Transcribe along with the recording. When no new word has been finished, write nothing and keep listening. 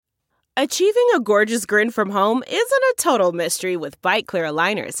Achieving a gorgeous grin from home isn't a total mystery with Byte Clear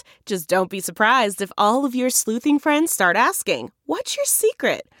aligners. Just don't be surprised if all of your sleuthing friends start asking, "What's your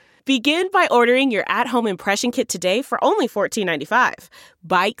secret?" Begin by ordering your at-home impression kit today for only $14.95.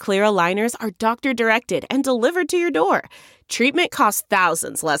 Byte Clear aligners are doctor-directed and delivered to your door. Treatment costs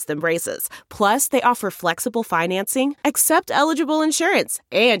thousands less than braces. Plus, they offer flexible financing, accept eligible insurance,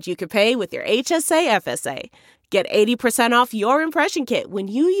 and you can pay with your HSA FSA. Get 80% off your impression kit when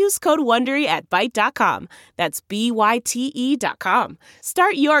you use code WONDERY at Byte.com. That's BYTE.com.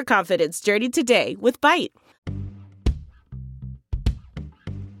 Start your confidence journey today with Byte.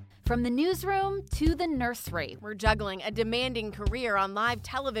 From the newsroom to the nursery, we're juggling a demanding career on live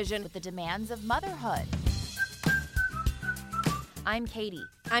television with the demands of motherhood. I'm Katie.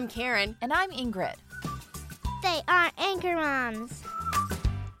 I'm Karen. And I'm Ingrid. They are Anchor Moms.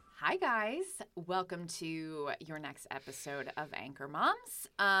 Hi, guys. Welcome to your next episode of Anchor Moms.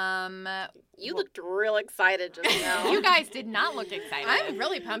 You looked real excited just now. You guys did not look excited. I'm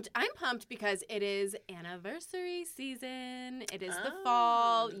really pumped. I'm pumped because it is anniversary season. It is the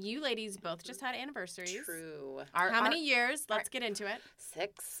fall. You ladies both just had anniversaries. True. How many years? Let's get into it.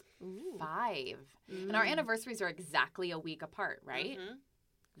 6. Ooh. 5. And our anniversaries are exactly a week apart, right? Mm-hmm.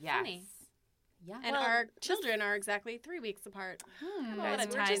 Yes. Funny. Yeah. And our children are exactly 3 weeks apart. We're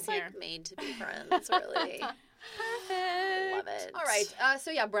just here. made to be friends, really. Perfect. Love it. All right.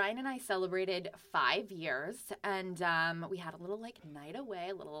 Brian and I celebrated 5 years, and we had a little night away,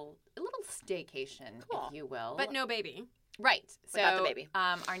 a little staycation, if you will. But no baby. Right. Without the baby.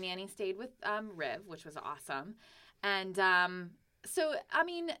 Our nanny stayed with Riv, which was awesome, and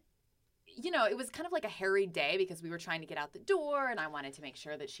it was kind of like a harried day because we were trying to get out the door, and I wanted to make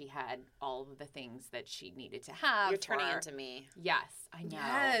sure that she had all of the things that she needed to have. You're turning into me. Yes, I know.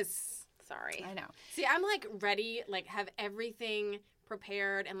 Yes. Sorry. I know. See, I'm ready, have everything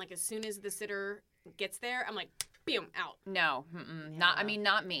prepared, and as soon as the sitter gets there, I'm boom, out. No, not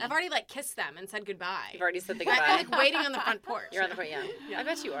me. I've already kissed them and said goodbye. You've already said the goodbye. I'm waiting on the front porch. You're on the front, yeah. I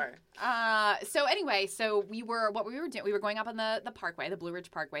bet you are. We were going up on the parkway, the Blue Ridge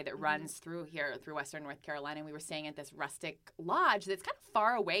Parkway that runs through Western North Carolina, and we were staying at this rustic lodge that's kind of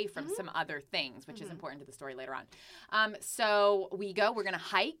far away from some other things, which is important to the story later on. So we're going to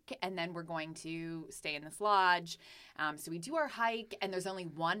hike, and then we're going to stay in this lodge. So we do our hike, and there's only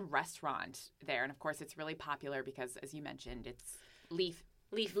one restaurant there, and of course it's really popular because, as you mentioned, it's leaf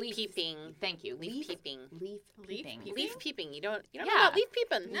peeping. Thank you. Leaf peeping. Leaf peeping. Leaf peeping. You don't know about leaf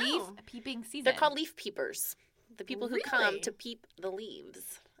peeping. No. Leaf peeping season. They're called leaf peepers. The people who come to peep the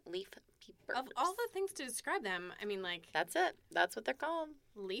leaves. Leaf peepers. Of all the things to describe them, That's it. That's what they're called.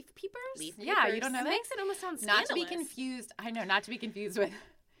 leaf peepers? Leaf peepers. Yeah, you don't know It that? makes it almost sound Not scandalous. to be confused. I know, not to be confused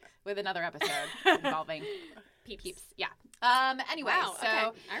with another episode involving peeps. Yeah. Anyway, Wow, so okay.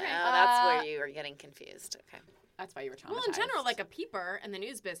 All right. That's where you are getting confused. Okay. that's why you were traumatized. Well, in general, a peeper in the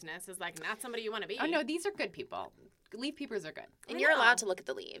news business is not somebody you want to be. Oh no, these are good people. Leaf peepers are good. And you're allowed to look at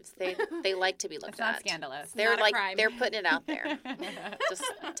the leaves. They like to be looked It's not at. scandalous. They're Not a crime. they're putting it out there. Just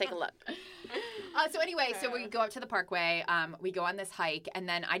take a look. So we go up to the parkway. We go on this hike, and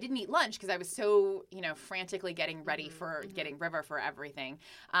then I didn't eat lunch because I was so frantically getting ready for getting River for everything.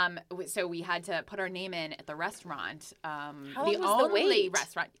 So we had to put our name in at the restaurant. How long was the wait?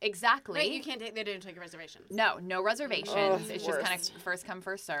 Restaurant exactly. Right, you can't. They didn't take reservations. No reservations. Oh, it's just worst. kind of first come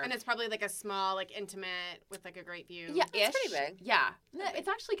first serve. And it's probably a small, intimate with a great view. Yeah, It's pretty big. Yeah, no,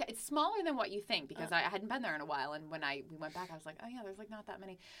 it's smaller than what you think because I hadn't been there in a while, and when we went back, I was like, oh yeah, there's not that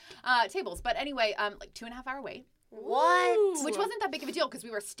many tables. But anyway, 2.5 hour wait. What? Which wasn't that big of a deal because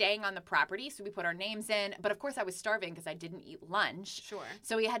we were staying on the property, so we put our names in. But of course, I was starving because I didn't eat lunch. Sure.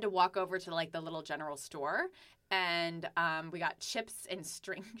 So we had to walk over to the little general store, and we got chips and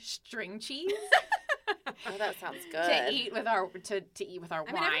string cheese. Oh, that sounds good. to eat with our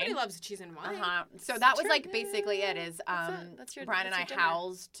wine. Everybody loves cheese and wine. So that was basically it. Is That's your Brian and I dinner.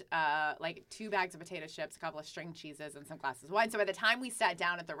 housed 2 bags of potato chips, a couple of string cheeses, and some glasses of wine. So by the time we sat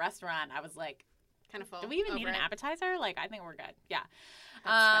down at the restaurant, I was like, Kind of full. "Do we even need over an it. appetizer? I think we're good." Yeah.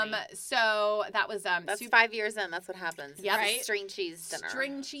 That's funny. So that was That's 5 years in. That's what happens. Yep. Right? String cheese dinner.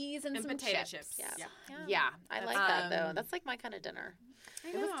 string cheese and And some potato chips. chips. Yeah. Yeah. I like that though. Um, That's my kind of dinner. I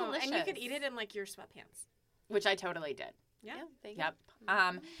It was know. And you could delicious. eat it in your sweatpants. Which I totally did. Yeah. There you go.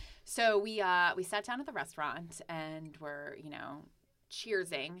 Yep. So we sat down at the restaurant and we're,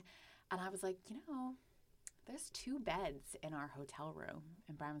 cheersing. And I was like, there's 2 beds in our hotel room.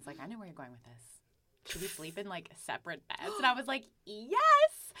 And Brian was like, I know where you're going with this. Should we sleep in separate beds? And I was like,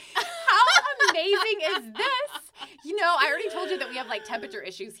 yes. How amazing is this? You know, I already told you that we have like temperature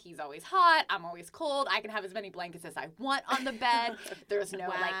issues. He's always hot. I'm always cold. I can have as many blankets as I want on the bed. There's no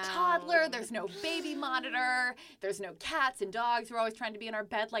like toddler. There's no baby monitor. There's no cats and dogs who are always trying to be in our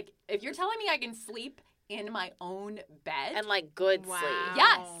bed. Like, if you're telling me I can sleep in my own bed. And like good sleep.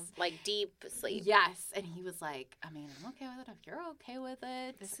 Yes. Like deep sleep. Yes. And he was like, I mean, I'm okay with it if you're okay with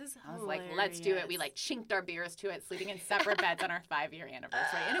it. This is I was like, let's do it. We like chinked our beers to it, sleeping in separate beds on our 5-year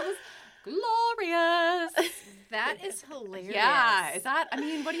anniversary. And it was glorious. That is hilarious. Yeah. Is that, I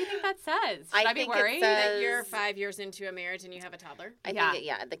mean, what do you think that says? Should I be think it worried? says- That you're 5 years into a marriage and you have a toddler? I Yeah.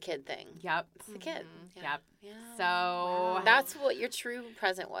 think, the kid thing. Yep. It's the kid. Yeah. Yep. Yeah. So That's what your true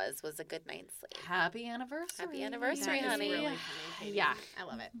present was a good night's sleep. happy anniversary. Happy anniversary, That is honey. really funny, Katie. Yeah. I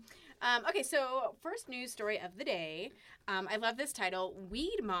love it. Okay, so first news story of the day. I love this title.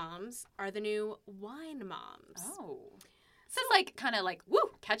 Weed moms are the new wine moms. Oh. So it's like kind of like, woo,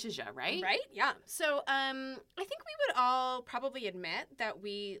 catches you, right? Right? Yeah. So I think we would all probably admit that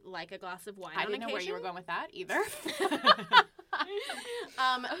we like a glass of wine I on didn't know where you occasion. were going with that either.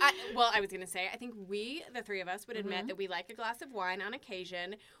 I was going to say, I think we, the three of us, would admit Mhm. that we like a glass of wine on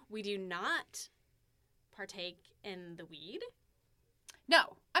occasion. We do not partake in the weed.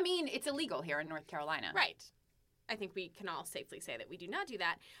 No. I mean, it's illegal here in North Carolina. Right. I think we can all safely say that we do not do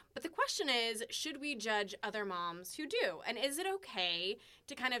that. But the question is, should we judge other moms who do? And is it okay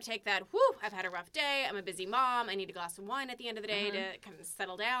to kind of take that, whew, I've had a rough day, I'm a busy mom, I need a glass of wine at the end of the day to kind of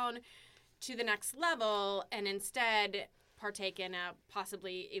settle down, to the next level, and instead partake in a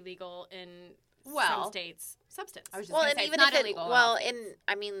possibly illegal in some states substance? I was just Well, gonna and say, even it's not if it, illegal. well, and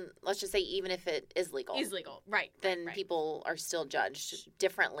I mean, let's just say even if it is legal, Is legal, right? then right. people are still judged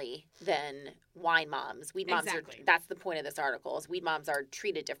differently than wine moms. Weed moms Exactly. are. That's the point of this article. Is weed moms are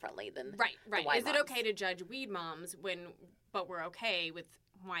treated differently than Right. wine Is it moms. okay to judge weed moms but we're okay with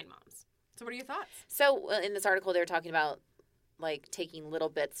wine moms? So what are your thoughts? So in this article, they're talking about like taking little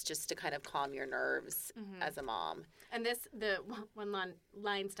bits just to kind of calm your nerves as a mom. And the one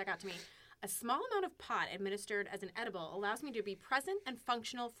line stuck out to me. A small amount of pot administered as an edible allows me to be present and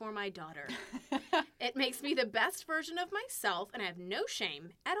functional for my daughter. It makes me the best version of myself, and I have no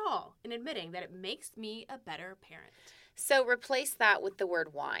shame at all in admitting that it makes me a better parent. So replace that with the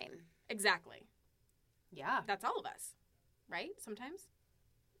word wine. Exactly. Yeah. That's all of us, right? Sometimes.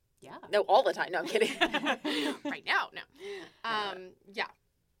 Yeah. No, all the time. No, I'm kidding. Right now, no. Yeah.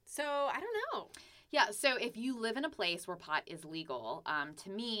 So I don't know. Yeah, so if you live in a place where pot is legal, to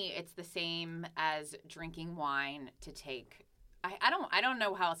me, it's the same as drinking wine to take. I don't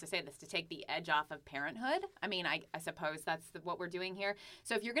know how else to say this, to take the edge off of parenthood. I mean, I suppose that's what we're doing here.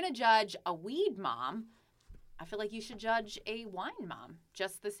 So if you're going to judge a weed mom, I feel like you should judge a wine mom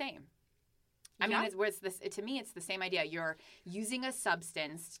just the same. I mean, to me, it's the same idea. You're using a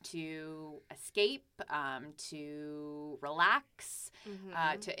substance to escape, to relax,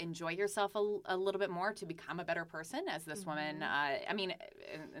 to enjoy yourself a little bit more, to become a better person, as this woman, I mean,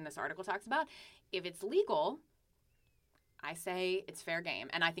 in this article talks about. If it's legal, I say it's fair game.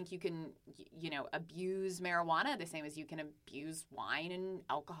 And I think you can, abuse marijuana the same as you can abuse wine and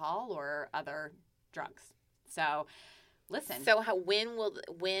alcohol or other drugs. So... Listen. So when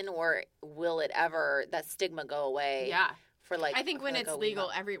will it ever, that stigma go away? Yeah. For like, I think when like it's a legal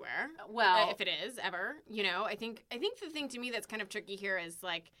weed everywhere. Well, if it is ever, I think the thing to me that's kind of tricky here is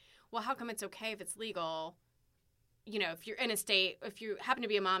like, well, how come it's okay if it's legal? If you're in a state, if you happen to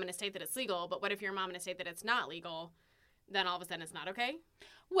be a mom in a state that it's legal, but what if you're a mom in a state that it's not legal? Then all of a sudden it's not okay.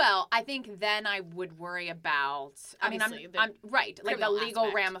 Well, I think then I would worry about. Obviously, I'm right, like the criminal legal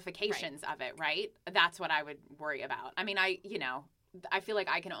aspect. ramifications of it, right? That's what I would worry about. I mean, I feel like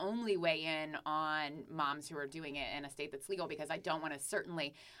I can only weigh in on moms who are doing it in a state that's legal because I don't want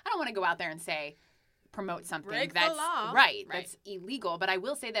to go out there and say promote something Break the that's law. right, Right. that's illegal. But I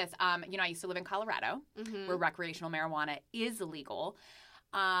will say this, I used to live in Colorado, where recreational marijuana is illegal.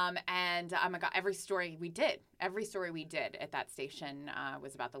 And oh my God, every story we did at that station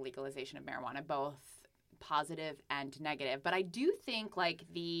was about the legalization of marijuana, both positive and negative. But I do think like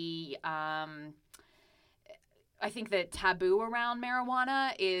I think the taboo around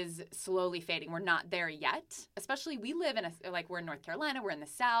marijuana is slowly fading. We're not there yet. Especially we live in we're in North Carolina, we're in the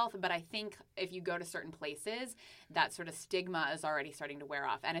South, but I think if you go to certain places, that sort of stigma is already starting to wear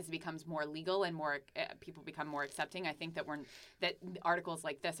off. And as it becomes more legal and more people become more accepting, I think that articles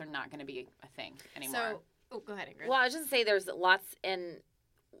like this are not going to be a thing anymore. So, go ahead, Ingrid. Well, I was just say there's lots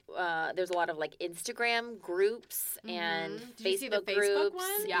there's a lot of like Instagram groups and Did you see the Facebook Facebook groups,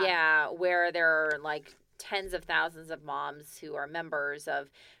 one? Yeah. where they're like tens of thousands of moms who are members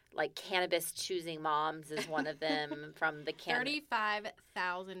of, like, Cannabis Choosing Moms is one of them from the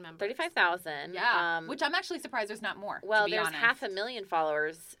 35,000 members. 35,000. Yeah. Which I'm actually surprised there's not more. Well, to be there's honest. 500,000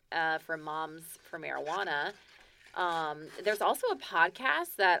 followers from Moms for Marijuana. There's also a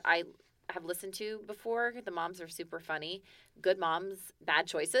podcast that I have listened to before. The moms are super funny. Good Moms, Bad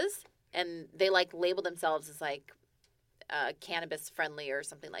Choices. And they, like, label themselves as, like, cannabis friendly or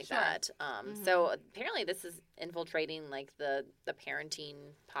something like that. So apparently this is infiltrating, like, the parenting,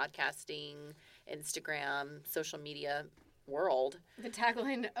 podcasting, Instagram, social media world. The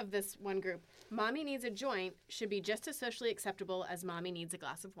tagline of this one group, "Mommy needs a joint should be just as socially acceptable as mommy needs a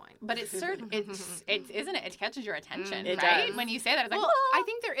glass of wine." But it's certain, it's isn't it? It catches your attention, It right? does. When you say that, it's like, Well, I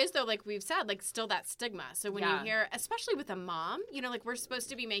think there is, though, like we've said, like still that stigma. So when Yeah. you hear, especially with a mom, you know, like we're supposed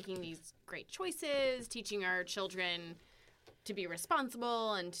to be making these great choices, teaching our children to be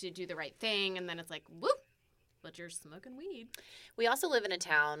responsible and to do the right thing. And then it's like, whoop, but you're smoking weed. We also live in a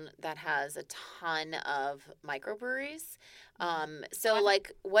town that has a ton of microbreweries. So,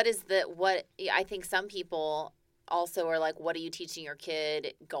 like, I think some people also are like, what are you teaching your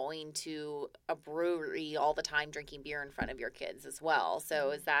kid going to a brewery all the time, drinking beer in front of your kids as well?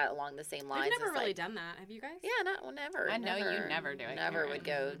 So is that along the same lines? I've never as, really like, done that. Have you guys? Yeah, never. I know you never do it, Never Karen. would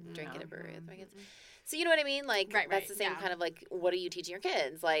go drink at a brewery with my kids. So you know what I mean? Like, Right, that's the same yeah. kind of, like, what are you teaching your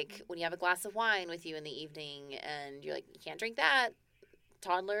kids? Like, when you have a glass of wine with you in the evening and you're like, you can't drink that,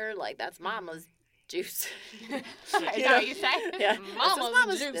 toddler, like, that's mama's juice. is that what you say? Yeah.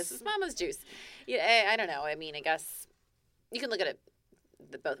 Mama's juice. This is mama's juice. Yeah, I don't know. I mean, I guess you can look at it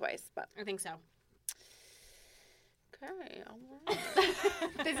both ways, but. I think so. Okay. All right.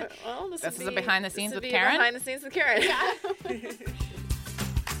 Well, This is a behind the scenes with Karen? Behind the scenes with Karen.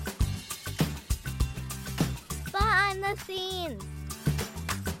 Behind the scenes.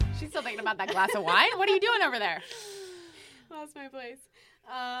 She's still thinking about that glass of wine. What are you doing over there? Lost my place.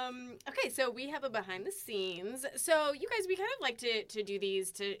 Okay, so we have a behind the scenes. So you guys, we kind of like to do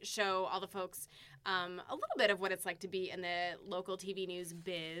these to show all the folks a little bit of what it's like to be in the local TV news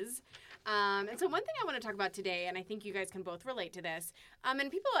biz. And so one thing I want to talk about today, and I think you guys can both relate to this, and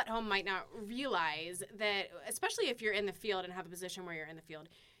people at home might not realize that, especially if you're in the field and have a position where you're in the field,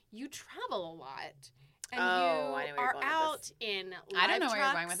 you travel a lot. And Oh, I know you where you're are going with out this. in live I don't know where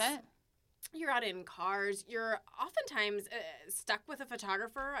you're going trucks. with it. You're out in cars. You're oftentimes stuck with a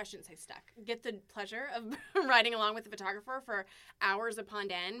photographer. I shouldn't say stuck. Get the pleasure of riding along with the photographer for hours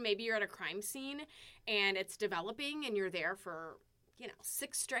upon end. Maybe you're at a crime scene and it's developing and you're there for,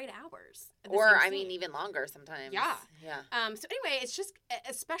 6 straight hours. at the Or, same I scene. mean, even longer sometimes. Yeah. Yeah. So anyway, it's just,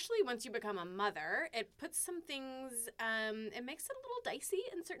 especially once you become a mother, it puts some things, it makes it a little dicey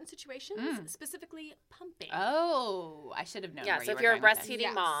in certain situations, specifically pumping. Oh, I should have known. Yeah, where so you if were you're a going with this. breastfeeding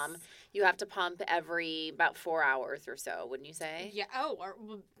Yes. mom, you have to pump every about 4 hours or so, wouldn't you say? Yeah. Oh, or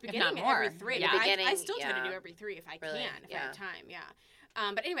beginning not at more. every 3. Yeah. I Beginning, still try to yeah. do every 3 if I Really? can, if I Yeah. have time. Yeah.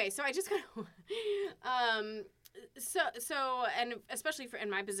 But anyway, so I just kind of, and especially in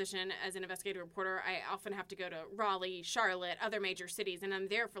my position as an investigative reporter, I often have to go to Raleigh, Charlotte, other major cities, and I'm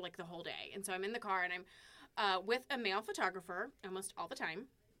there for like the whole day. And so I'm in the car and I'm with a male photographer almost all the time.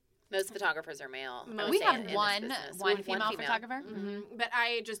 Most photographers are male. I would We say, have in this one business. We have female photographer. But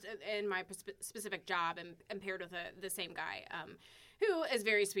I just, in my specific job, am paired with the same guy who is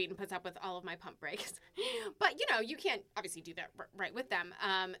very sweet and puts up with all of my pump breaks. But, you can't obviously do that right with them.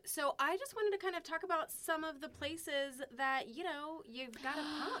 So I just wanted to kind of talk about some of the places that, you've got to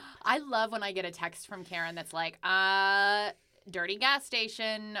pump. I love when I get a text from Karen that's like, dirty gas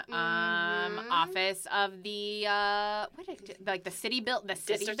station, office of the the city the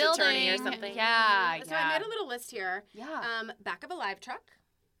city District building attorney or something. Yeah, So I made a little list here. Yeah. Back of a live truck.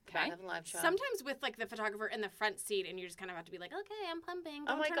 Okay. Back of a live truck. Sometimes with like the photographer in the front seat, and you just kind of have to be like, okay, I'm pumping.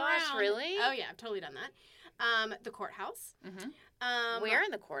 Oh don't my turn gosh, around. really? Oh yeah, I've totally done that. The courthouse. Where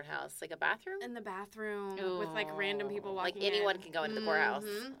in the courthouse? Like a bathroom? In the bathroom with like random people Like walking. anyone in. can go into the courthouse.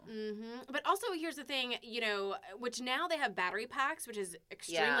 But also, here's the thing, which now they have battery packs, which is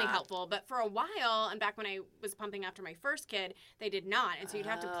extremely Yeah. helpful. But for a while, and back when I was pumping after my first kid, they did not, and so you'd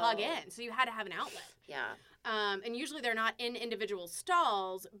have to plug in. So you had to have an outlet. Yeah. And usually they're not in individual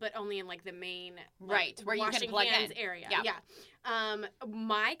stalls, but only in like the main Right, where you can washing plug hands in. area. Yeah.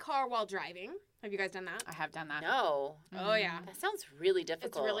 My car while driving. Have you guys done that? I have done that. No. Oh yeah, That sounds really it's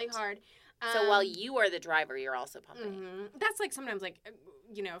difficult. really hard. So while you are the driver, you're also pumping. That's like sometimes like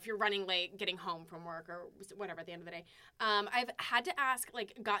if you're running late, getting home from work or whatever at the end of the day. I've had to ask,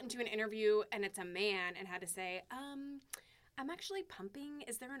 like, got into an interview and it's a man and had to say, I'm actually pumping.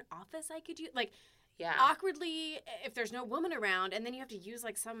 Is there an office I could use? Like, Yeah. awkwardly if there's no woman around, and then you have to use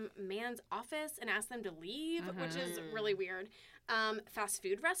like some man's office and ask them to leave, which is really weird. Fast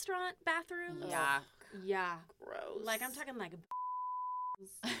food restaurant bathrooms. Yeah. Yeah. Gross. Like I'm talking like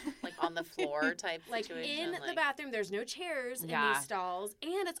like on the floor type like situation. in the bathroom. There's no chairs in Yeah. these stalls,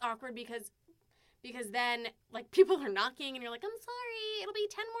 and it's awkward because then like people are knocking, and you're like, I'm sorry, it'll be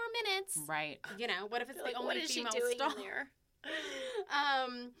 10 more minutes. Right. You know, what if it's You're like, the what only is she female doing stall? in there?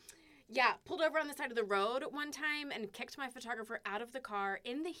 Yeah, pulled over on the side of the road one time and kicked my photographer out of the car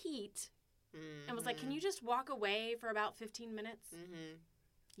in the heat and was like, can you just walk away for about 15 minutes? Mm-hmm.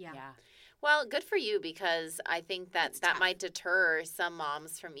 Yeah. Well, good for you, because I think that It's that tough. might deter some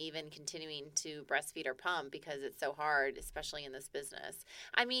moms from even continuing to breastfeed or pump because it's so hard, especially in this business.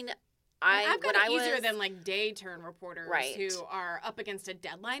 I mean, I've got when it I easier was than like day turn reporters Right. who are up against a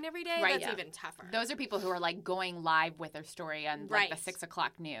deadline every day. Right. That's Yeah. even tougher. Those are people who are like going live with their story on like the Right. 6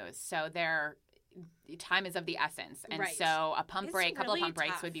 o'clock news. So their time is of the essence. And Right. so a pump It's break, couple really of pump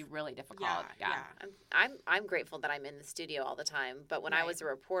breaks tough. would be really difficult. yeah. I'm grateful that I'm in the studio all the time. But when I Right. was a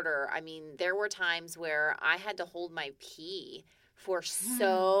reporter, I mean, there were times where I had to hold my pee for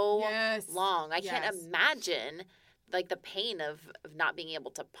so Yes. long. I can't Yes. imagine like the pain of not being able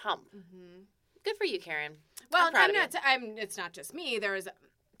to pump. Mm-hmm. Good for you, Karen. Well, I'm proud of it's not just me. There's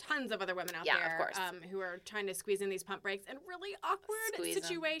tons of other women out Yeah, of there course. who are trying to squeeze in these pump breaks in really awkward Squeeze 'em.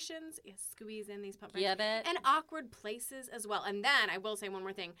 situations. Yes, squeeze in these pump breaks. Get it? And awkward places as well. And then I will say one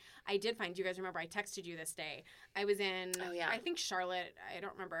more thing. I did find, do you guys remember I texted you this day? I was in, Oh, yeah. I think Charlotte, I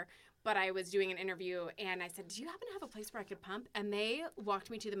don't remember, but I was doing an interview and I said, do you happen to have a place where I could pump? And they walked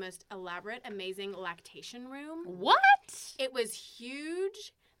me to the most elaborate, amazing lactation room. What? It was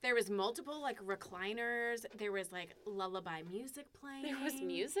huge. There was multiple like recliners. There was like lullaby music playing. There was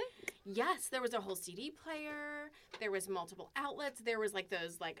music? Yes, there was a whole CD player. There was multiple outlets. There was like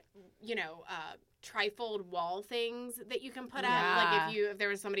those like trifold wall things that you can put up. Like if there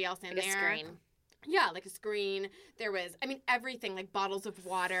was somebody else in Like a there. screen. Yeah, like a screen. There was, everything, like bottles of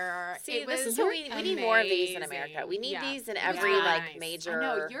water. See, it this was is we need more of these in America. amazing. We need Yeah. these in It was every really like nice. major I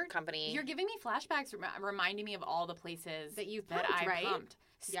know, you're- company. You're giving me flashbacks, reminding me of all the places That you've that pumped, I right? pumped.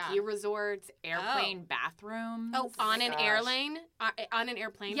 Ski Yeah. resorts, airplane bathrooms. Oh, on my an gosh. airplane? On an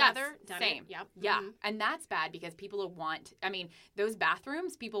airplane, Yes, rather? Done same. It? Yep. Yeah, Mhm. and that's bad because people want. I mean, those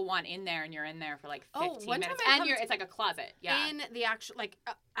bathrooms, people want in there, and you're in there for like 15 one time minutes, I and pumped it's like a closet. Yeah, In the actual, like,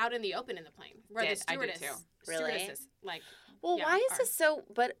 out in the open in the plane. Where the I did stewardess, too. Really? stewardesses, like, Well, yeah, why is are. this so?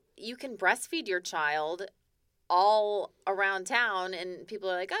 But you can breastfeed your child all around town, and people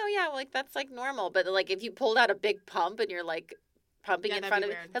are like, "Oh yeah, like that's like normal." But like if you pulled out a big pump and you're like pumping Yeah, in that'd front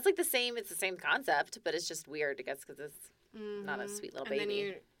be of weird. that's like the same. It's the same concept, but it's just weird, I guess, because it's not a Mhm. sweet little And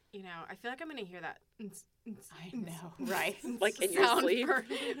baby. then I feel like I'm going to hear that. I know, right? Like in your sound sleep.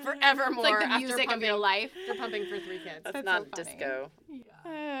 forevermore. It's like the after music of pumping, your life. After pumping for 3 kids. That's That's not so funny. disco.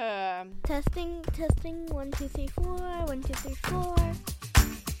 Testing, testing, 1, 2, 3, 4, 1, 2, 3, 4.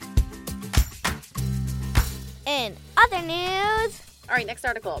 In other news, All right, next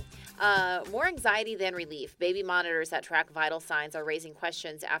article. More anxiety than relief. Baby monitors that track vital signs are raising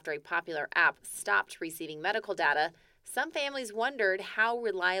questions after a popular app stopped receiving medical data. Some families wondered how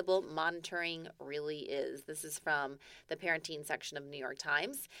reliable monitoring really is. This is from the parenting section of New York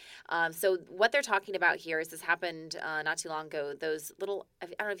Times. So what they're talking about here is this happened not too long ago. Those little, I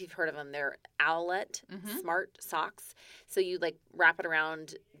don't know if you've heard of them. They're Owlet smart socks. So you like wrap it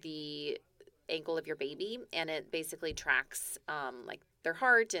around the ankle of your baby, and it basically tracks like their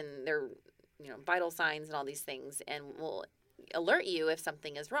heart and their vital signs and all these things, and will alert you if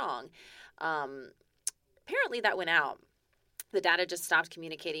something is wrong. Apparently that went out. The data just stopped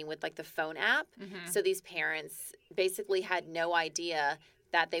communicating with like the phone app. So these parents basically had no idea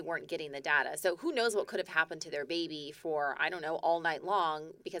that they weren't getting the data. So who knows what could have happened to their baby for, I don't know, all night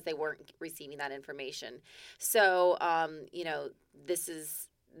long because they weren't receiving that information. So, this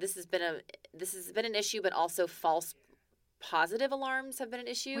has been an issue, but also false positive alarms have been an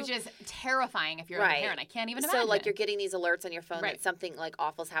issue. Which is terrifying if you're Right. a parent. I can't even So, imagine. like, you're getting these alerts on your phone Right. that something, like,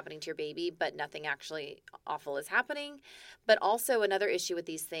 awful is happening to your baby, but nothing actually awful is happening. But also another issue with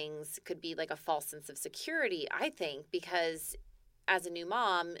these things could be, like, a false sense of security, I think, because as a new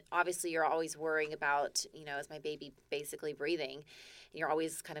mom, obviously you're always worrying about, is my baby basically breathing? And you're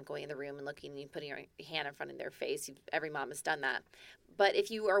always kind of going in the room and looking and putting your hand in front of their face. Every mom has done that. But if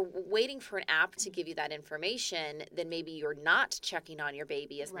you are waiting for an app to give you that information, then maybe you're not checking on your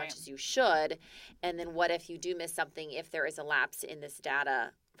baby as Right. much as you should. And then what if you do miss something if there is a lapse in this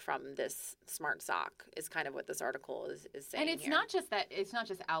data from this smart sock is kind of what this article is saying. And it's here. not just that. It's not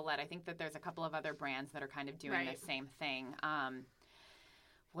just Owlet. I think that there's a couple of other brands that are kind of doing Right. the same thing.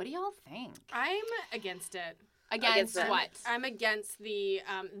 What do y'all think? I'm against it. Against Against what? I'm against the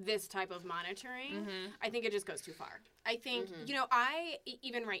this type of monitoring. Mm-hmm. I think it just goes too far. I think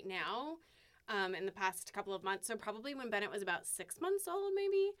even right now, in the past couple of months, so probably when Bennett was about 6 months old,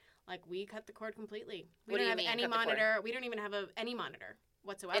 maybe, like we cut the cord completely. We What do don't you have mean, any cut the cord? monitor. We don't even have any monitor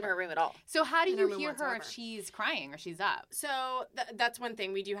whatsoever In her room at all. So how do In you her room hear her whatsoever. if she's crying or she's up? So that's one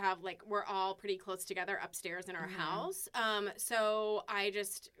thing we do have. Like we're all pretty close together upstairs in our Mhm. house. So I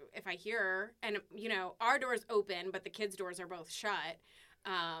just if I hear her, and our door's open, but the kids' doors are both shut.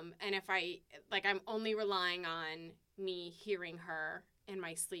 And if I'm only relying on me hearing her in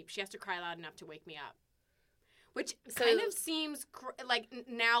my sleep. She has to cry loud enough to wake me up. Which kind of seems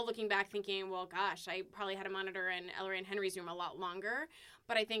now looking back, thinking, well, gosh, I probably had a monitor in Ellery and Henry's room a lot longer.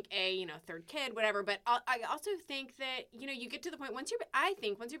 But I think third kid, whatever. But I also think that you get to the point once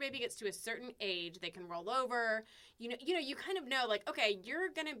your baby gets to a certain age, they can roll over. You kind of know okay, you're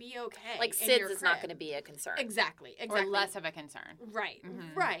gonna be okay. Like in SIDS your is not crib. going to be a concern. Exactly. Or less of a concern. Right,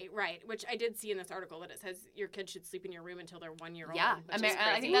 Mhm. right. Which I did see in this article that it says your kid should sleep in your room until they're 1 year old. Yeah, which is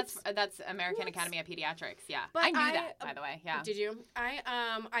I think crazy. that's American What? Academy of Pediatrics. Yeah, But I knew that, by the way. Yeah. Did you?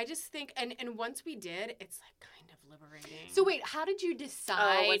 I just think, and once we did, it's kind of liberating. So wait, how did you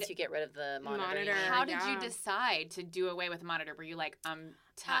decide? Oh, once you get rid of the monitor. Monitor. How did you Yeah. decide to do away with the monitor? Were you like,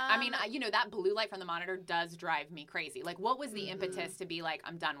 I mean, that blue light from the monitor does drive me crazy. Like, what was the impetus to be like,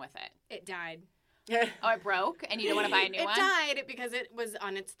 I'm done with it? It died. Oh, it broke, and you don't want to buy a new It one? died because it was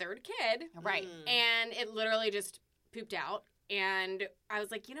on its third kid, Right. and it literally just pooped out. And I was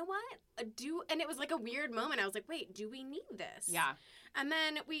like, you know what? And it was like a weird moment. I was like, wait, do we need this? Yeah. And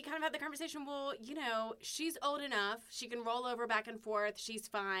then we kind of had the conversation, well, she's old enough. She can roll over back and forth. She's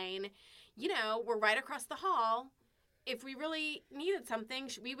fine. We're right across the hall. If we really needed something,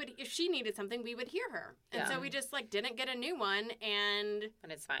 if she needed something, we would hear her. And so we just didn't get a new one and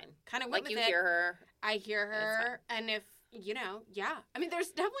And it's fine. kind of went Like with you it. hear her. I hear and it's her. And if, yeah. I mean, there's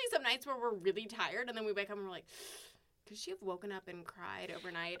definitely some nights where we're really tired and then we wake up and we're like, could she have woken up and cried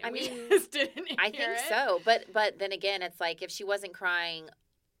overnight? And I mean, we just didn't I hear think it? so. But then again, it's like if she wasn't crying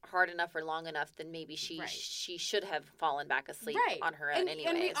hard enough or long enough, then maybe she Right. she should have fallen back asleep Right. on her own anyways.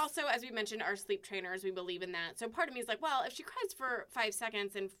 And we also, as we mentioned, are sleep trainers. We believe in that. So part of me is like, well, if she cries for 5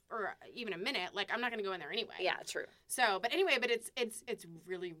 seconds or even a minute, I'm not going to go in there anyway. Yeah, true. So, but it's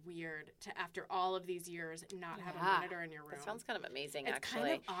really weird to, after all of these years, not have a Yeah. monitor in your room. That sounds kind of amazing, it's actually.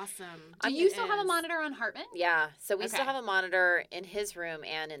 kind of awesome. Do you still have a monitor on Hartman? Yeah, so we Okay. still have a monitor in his room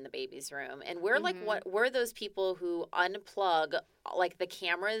and in the baby's room, and we're like, we're those people who unplug like the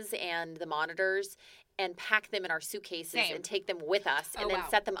cameras and the monitors and pack them in our suitcases Same. and take them with us, and Oh, then wow.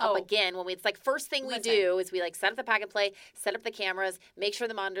 set them up Oh. again when it's like first thing we Listen. do is we set up the pack and play, set up the cameras, make sure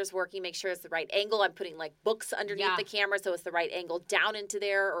the monitor's working, make sure it's the right angle. I'm putting like books underneath Yeah. the camera so it's the right angle down into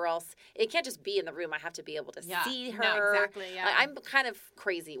there, or else it can't just be in the room. I have to be able to Yeah. see No, her. exactly, yeah. I'm kind of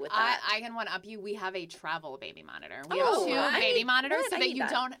crazy with that. I can one up you. We have a travel baby monitor. We Oh, have 2 baby monitors good. so I that need you that.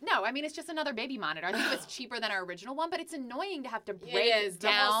 don't. No, I mean it's just another baby monitor. I think it was cheaper than our original one, but it's annoying to have to break It is.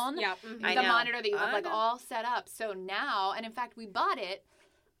 The whole- down yeah. mhm. I the know. monitor that you have I like know. all set up. So now, and in fact, we bought it.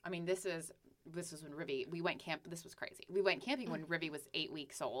 I mean, this was when we went camp. This was crazy. We went camping when Rivy was 8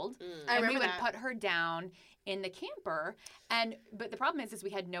 weeks old, I and we remember would that. put her down in the camper. But the problem is we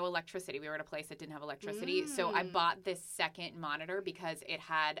had no electricity. We were at a place that didn't have electricity, so I bought this second monitor because it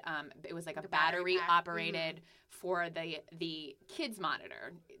had it was like a The battery battery pack. operated for the kids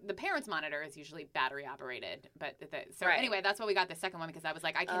monitor. The parents monitor is usually battery operated, but so Right. anyway, that's why we got the second one because I was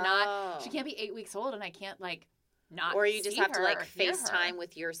like, I cannot. Oh. She can't be 8 weeks old, and I can't not. Or you just see have to her like or hear her. FaceTime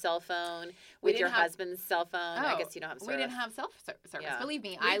with your cell phone, We with your didn't have- husband's cell phone. I guess you don't have We service. didn't have service. Yeah. Believe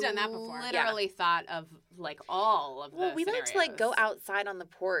me, We've I done that before. literally thought of all of Well, the we like to like go scenarios. outside on the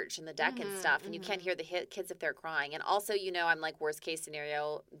porch and the deck and stuff, and you can't hear the kids if they're crying. And also, I'm like worst case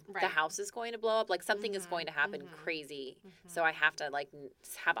scenario, the Right. house is going to blow up. Like something is going to happen crazy, so I have to like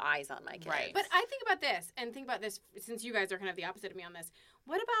have eyes on my kids. Right. But I think about this, since you guys are kind of the opposite of me on this.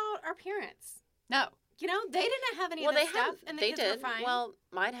 What about our parents? No. They didn't have any Well, of they this stuff, had. and the They kids did. were fine. Well,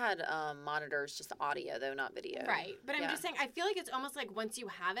 mine had monitors, just audio though, not video. Right. But I'm Yeah. just saying, I feel like it's almost like once you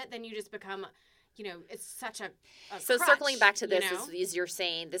have it, then you just become, it's such a So crutch, circling back to this, you know? is you're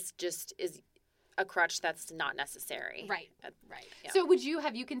saying this just is a crutch that's not necessary. Right. Uh, Right. Yeah. So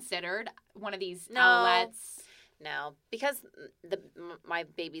have you considered one of these No. outlets? No, because my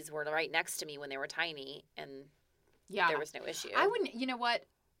babies were right next to me when they were tiny, and Yeah. there was no issue. I wouldn't. You know what?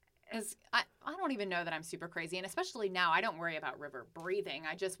 I don't even know that I'm super crazy, and especially now, I don't worry about River breathing.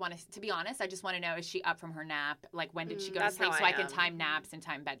 I just want to be honest, I just want to know, is she up from her nap? Like, when did she go to That's sleep how so I I can am. time naps and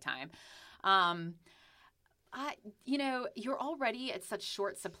time bedtime? You're already at such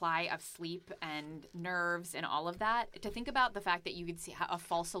short supply of sleep and nerves and all of that. To think about the fact that you could see how a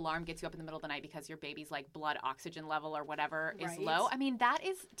false alarm gets you up in the middle of the night because your baby's like blood oxygen level or whatever is Right. low. I mean, that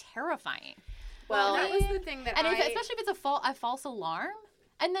is terrifying. Well, that was the thing that Especially if it's a false alarm.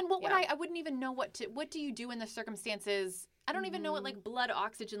 And then what would Yeah. I wouldn't even know what do you do in the circumstances? I don't even know what like blood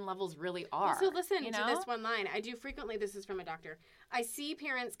oxygen levels really are. So listen you to know? this one line. I do frequently, this is from a doctor. I see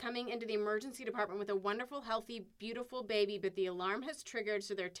parents coming into the emergency department with a wonderful, healthy, beautiful baby, but the alarm has triggered,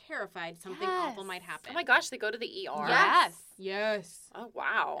 so they're terrified something awful Yes. might happen. oh my gosh, they go to the ER. Yes. Yes. Oh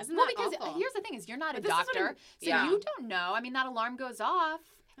wow. Isn't Well, that because awful? here's the thing: is you're not a But this is what doctor, I'm- so Yeah. you don't know. I mean, that alarm goes off.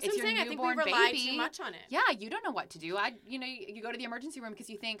 That's It's what I'm your saying. I think we newborn rely baby. too much on it. Yeah, you don't know what to do. You go to the emergency room because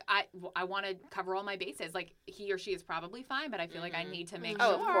you think I want to cover all my bases. Like he or she is probably fine, but I feel like I need to make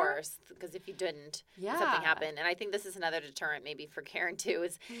Oh, sure. of course. Because if you didn't, Yeah. something happened. And I think this is another deterrent maybe for Karen too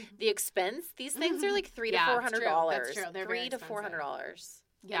is the expense. These things are like $300 Yeah, to it's true. $400. That's true. They're very $300 to expensive. $400.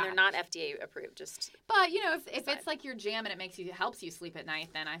 Yeah. And they're not FDA approved. Just But if it's like your jam and it helps you sleep at night,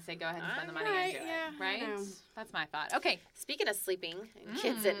 then I say go ahead and spend the money Right, and do yeah, it. I Right? know. That's my thought. Okay. speaking of sleeping,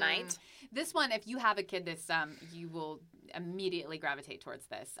 kids at night. This one, if you have a kid, you will immediately gravitate towards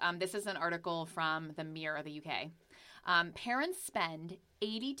this. This is an article from the Mirror of the UK. Parents spend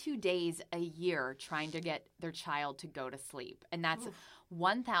 82 days a year trying to get their child to go to sleep, and that's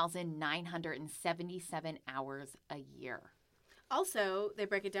 1,977 hours a year. Also, they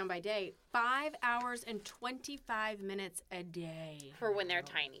break it down by day. 5 hours and 25 minutes a day. For when they're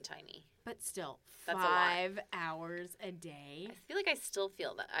tiny. But still, That's a lot. 5 hours a day. I feel like I still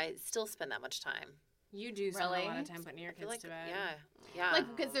feel that. I still spend that much time. You do spend Really? a lot of time putting your I feel kids like, to bed. yeah.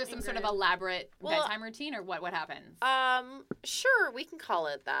 Like, because there's some sort of Ingrid. elaborate Well, bedtime routine, or what happens? Sure, we can call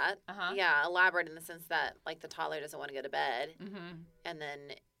it that. Uh-huh. Yeah, elaborate in the sense that like the toddler doesn't want to go to bed, Mm-hmm. and then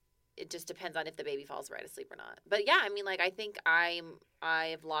it just depends on if the baby falls right asleep or not. But yeah, I mean, like I think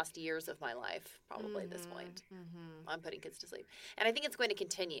I've lost years of my life probably at this point on putting kids to sleep, and I think it's going to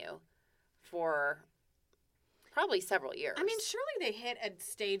continue for probably several years. I mean, surely they hit a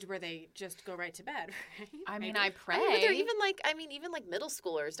stage where they just go right to bed, right? I mean, Maybe. I pray. I mean, but they're even like middle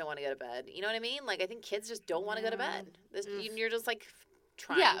schoolers don't want to go to bed. You know what I mean? Like I think kids just don't want to go to bed. You're just like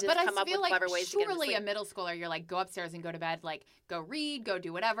trying to but come I up feel with like clever ways to get them to surely sleep. a middle schooler, you're like, go upstairs and go to bed, like go read, go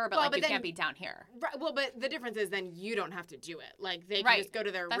do whatever, but Well, like but you then- can't be down here. Right, well, but the difference is then you don't have to do it. Like they can Right. just go to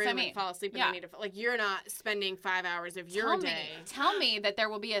their That's room what I mean. and fall asleep, and Yeah. they need to. Like you're not spending 5 hours of your Tell day. me that there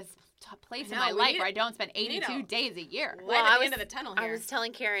will be a place in I know, my we life need where it. I don't spend We need 82 a- days a year. Light Well, at I the was- end of the tunnel here. I was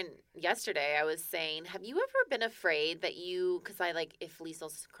telling Karen yesterday, I was saying, have you ever been afraid that because I like, if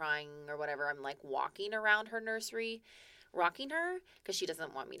Liesel's crying or whatever, I'm like walking around her nursery, rocking her, because she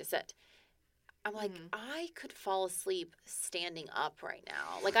doesn't want me to sit. I'm like, I could fall asleep standing up right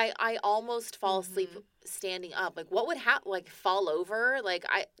now. Like, I almost fall asleep standing up. Like, what would happen? Like, fall over? Like,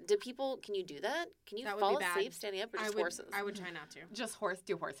 can you do that? Can you That would fall be bad. asleep standing up or just horses? I would try not to. Just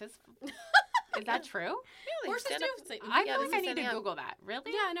do horses? Is that true? Yeah, they Horses stand do. up- Sleep. I Yeah, feel this like I is need to standing up. Google that.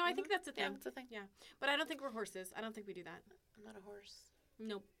 Really? Yeah, no, I think that's a thing. Yeah, it's a thing. Yeah, but I don't think we're horses. I don't think we do that. I'm not a horse.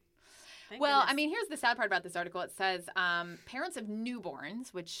 Nope. Thank Well, goodness. I mean, here's the sad part about this article. It says parents of newborns,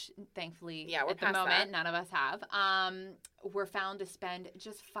 which thankfully Yeah, we're at the past moment that. none of us have, were found to spend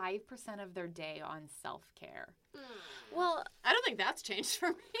just 5% of their day on self-care. Well, I don't think that's changed for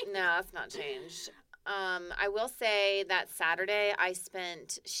me. no, that's not changed. I will say that Saturday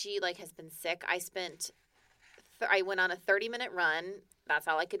she like has been sick. I went on a 30-minute run. That's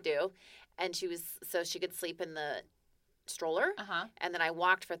all I could do. And so she could sleep in the stroller. Uh-huh. And then I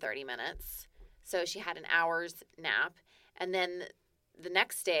walked for 30 minutes. So she had an hour's nap. And then the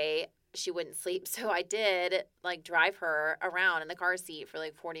next day she wouldn't sleep. So I did like drive her around in the car seat for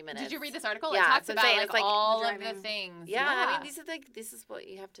like 40 minutes. Did you read this article? Yeah, it talks that's what I'm about saying. like, It's like all of the driving. things. Yeah, I mean, this is what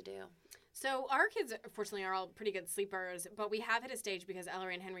you have to do. So our kids, fortunately, are all pretty good sleepers, but we have hit a stage because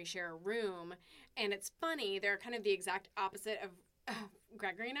Ellery and Henry share a room, and it's funny. They're kind of the exact opposite of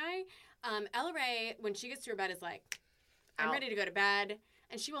Gregory and I. Ellery, when she gets to her bed, is like, I'm Out. ready to go to bed,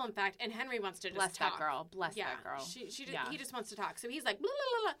 and she will, in fact, and Henry wants to just Bless talk. that girl. Bless Yeah, that girl. he just wants to talk. So he's like, blah,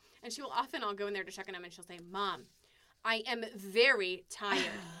 blah, blah, blah. And she will often, I'll go in there to check on him, and she'll say, Mom, I am very tired.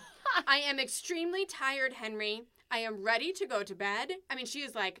 I am extremely tired, Henry. I am ready to go to bed. I mean, she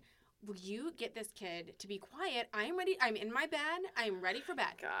is like, will you get this kid to be quiet? I am ready. I'm in my bed. I am ready for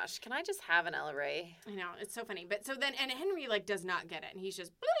bed. Gosh, can I just have an Ella Ray? I know, it's so funny. But so then, and Henry like does not get it. And he's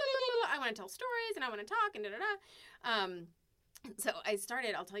just, blah, blah, blah, blah, I want to tell stories and I want to talk and da-da-da. So I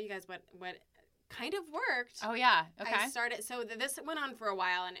started, I'll tell you guys what kind of worked. Oh, yeah. Okay. I started, so this went on for a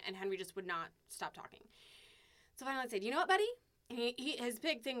while and Henry just would not stop talking. So finally I said, you know what, buddy? his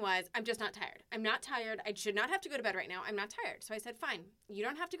big thing was, I'm just not tired. I'm not tired. I should not have to go to bed right now. I'm not tired. So I said, fine. You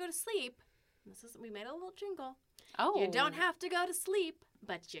don't have to go to sleep. We made a little jingle. Oh. You don't have to go to sleep,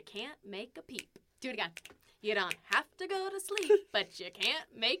 but you can't make a peep. Do it again. You don't have to go to sleep, but you can't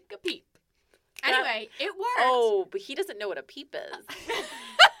make a peep. Anyway, it worked. Oh, but he doesn't know what a peep is.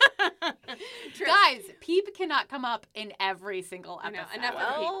 True. Guys, peep cannot come up in every single I know, episode. enough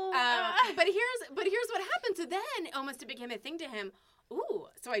of peep. But here's what happened. So then almost it became a thing to him. Ooh,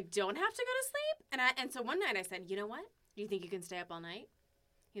 so I don't have to go to sleep? And so one night I said, you know what? Do you think you can stay up all night?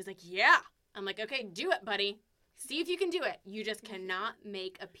 He was like, yeah. I'm like, okay, do it, buddy. See if you can do it. You just cannot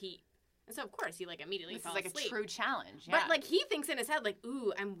make a peep. And so, of course, he, immediately This fell is like asleep. a true challenge. Yeah. But, he thinks in his head,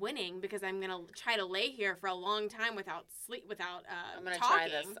 ooh, I'm winning because I'm going to try to lay here for a long time without I'm going to talking. try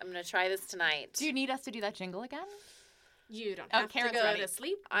this. I'm going to try this tonight. do you need us to do that jingle again? You don't Oh, have to Karen's go ready. to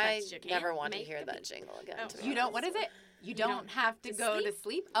sleep. I but you can't never want to make hear a that peep. jingle again. Oh. to be You don't, honest. what is it? You don't have to go to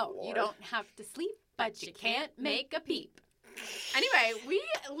sleep. Oh, you Lord. don't have to sleep, but you can't make a peep. Anyway,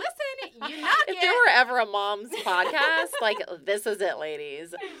 listen, you knock If it. there were ever a mom's podcast, this is it,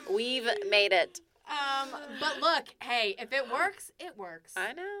 ladies. We've made it. But look, hey, if it works, it works.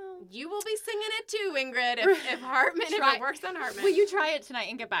 I know. You will be singing it too, Ingrid. If Hartman, if Try- it works on Hartman. Will you try it tonight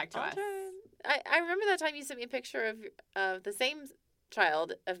and get back to I'll us? try. I remember that time you sent me a picture of the same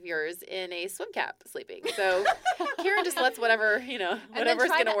child of yours in a swim cap sleeping. So Karen just lets whatever's try going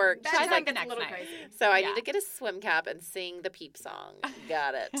to that- work. try She's that like, the It's a next little night. crazy. so I Yeah. need to get a swim cap and sing the peep song.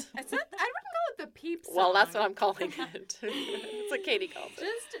 Got it. I wouldn't call it the peep song. Well, that's what I'm calling it. That's what Katie calls it.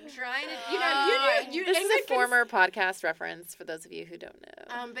 Just trying to, This is Ingrid a former podcast reference for those of you who don't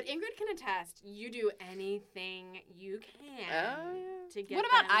know. But Ingrid can attest. You do anything you can Oh, yeah. to get. What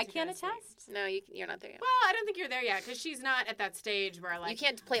about them I to can go to sleep. attest? No, you're not there yet. Well, I don't think you're there yet because she's not at that stage where You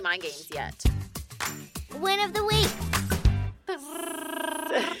can't play mind games yet. Win of the week.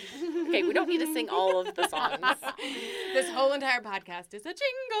 Okay, we don't need to sing all of the songs. This whole entire podcast is a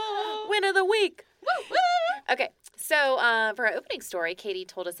jingle. Win of the week. Woo, woo. Okay, so for our opening story, Katie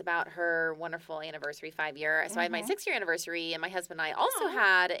told us about her wonderful anniversary, 5-year. So I had my 6-year anniversary, and my husband and I also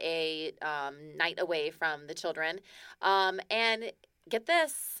had a night away from the children. And get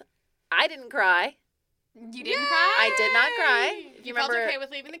this, I didn't cry. You didn't cry? I did not cry. If You you remember, felt okay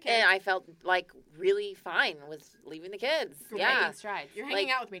with leaving the kids. and I felt really fine with leaving the kids. Great. Yeah, Making strides. You're hanging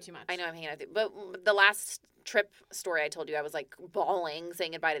like, out with me too much. I know I'm hanging out with you. But the last trip story I told you, I was bawling,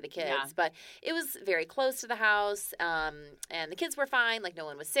 saying goodbye to the kids. Yeah. But it was very close to the house, and the kids were fine. No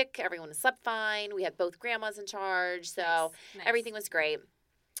one was sick. Everyone slept fine. We had both grandmas in charge, so Nice. everything was great.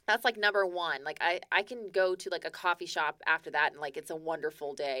 That's number one. I can go to a coffee shop after that and it's a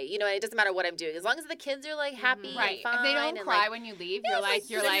wonderful day. It doesn't matter what I'm doing as long as the kids are happy Right. and fine. If they don't and, cry when you leave, Yeah, you're like,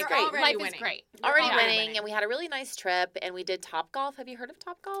 you're life already is winning. great. already Yeah. winning, and we had a really nice trip, and we did Top Golf. Have you heard of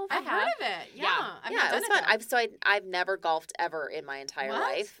Top Golf? I've heard of it. Yeah. Yeah. I've Yeah, not it done was fun. though. I've never golfed ever in my entire What?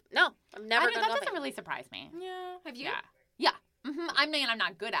 life. No, I've never That gone golfing. doesn't really surprise me. Yeah. Have you? Yeah. I mean, I'm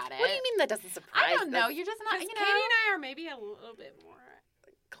not good at it. What do you mean that doesn't surprise? I don't know. That's You're just not, Because Katie and I are maybe a little bit more.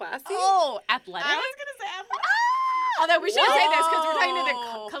 classy. Oh, athletic. I was gonna say. Although we shouldn't say this because we're talking to the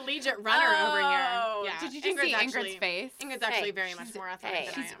Whoa. collegiate runner over Oh. here. Yeah. Did you just see Ingrid's face? Ingrid's actually Hey, very much more athletic hey.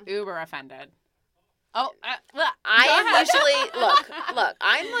 than I She's am. uber offended. Oh, I go am ahead. usually look.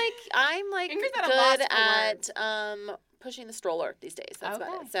 I'm Ingrid's at a loss good for at pushing the stroller these days. That's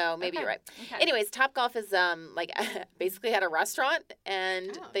about Okay. it. So maybe Okay. you're right. Okay. Anyways, Top Golf is basically at a restaurant,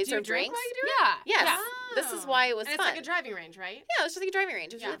 and Oh. they Do you serve drink drinks. while you do it? Yeah. Yes, Yeah. this is why it was And fun. it's like a driving range, right? Yeah, it was just like a driving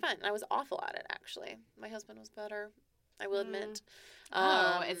range. It was Yeah. really fun. And I was awful at it, actually. My husband was better, I will admit.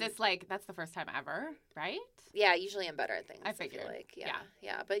 Oh, is this that's the first time ever, right? Yeah, usually I'm better at things. I feel figured. like. Yeah.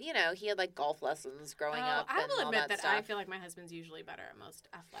 Yeah. But, he had golf lessons growing up. I and will all admit that I stuff. feel like my husband's usually better at most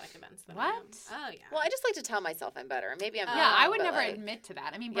athletic events than I What? am. Oh yeah. Well, I just like to tell myself I'm better. Maybe I'm Yeah, not, I would but, never like, admit to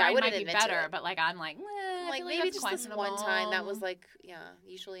that. I mean, Yeah, I Brian wouldn't might be admit to better, it. but I'm like, I like feel maybe that's just this one time that was questionable.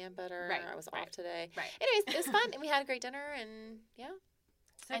 usually I'm better. Right, I was right, off today. right. Anyways, it was fun, and we had a great dinner, and yeah.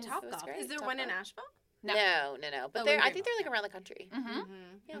 So and Top it was Golf. great. Is there Top one in Golf. Asheville? No. No. But Oh, they're in I think they're Greenville, around the country. Mm-hmm.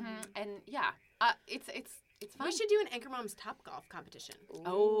 Mm-hmm. And yeah, it's fun. We should do an Anchor Moms Top Golf competition.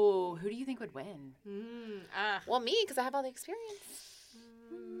 Oh, who do you think would win? Mm, Well, me, because I have all the experience.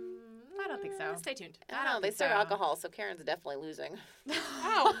 I don't think so. Stay tuned. I don't know. They think serve so. alcohol, so Karen's definitely losing.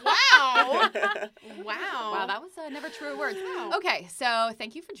 Oh, wow. Wow. Wow, that was never truer words. Wow. Okay, so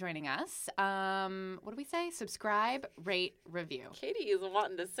thank you for joining us. What do we say? Subscribe, rate, review. Katie is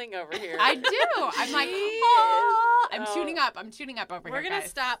wanting to sing over here. I do. I'm like, I'm tuning up. I'm tuning up over We're here, going to guys.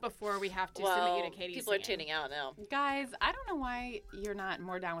 stop before we have to submit you to Katie's people are singing. tuning out now. Guys, I don't know why you're not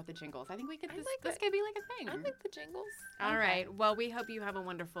more down with the jingles. I think we could. I This, like this it. could be like a thing. I like the jingles. All Okay. right. Well, we hope you have a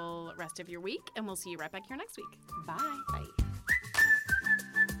wonderful rest of your week, and we'll see you right back here next week. Bye. Bye.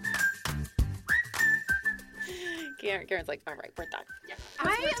 Karen's like, all right, we're done. Yeah.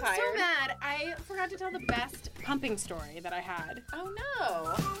 I am so mad. I forgot to tell the best pumping story that I had. Oh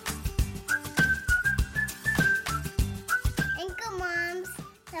no. Anchor Moms,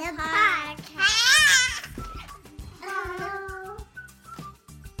 the podcast. Oh.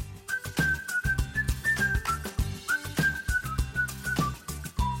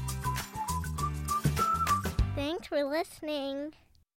 Thanks for listening.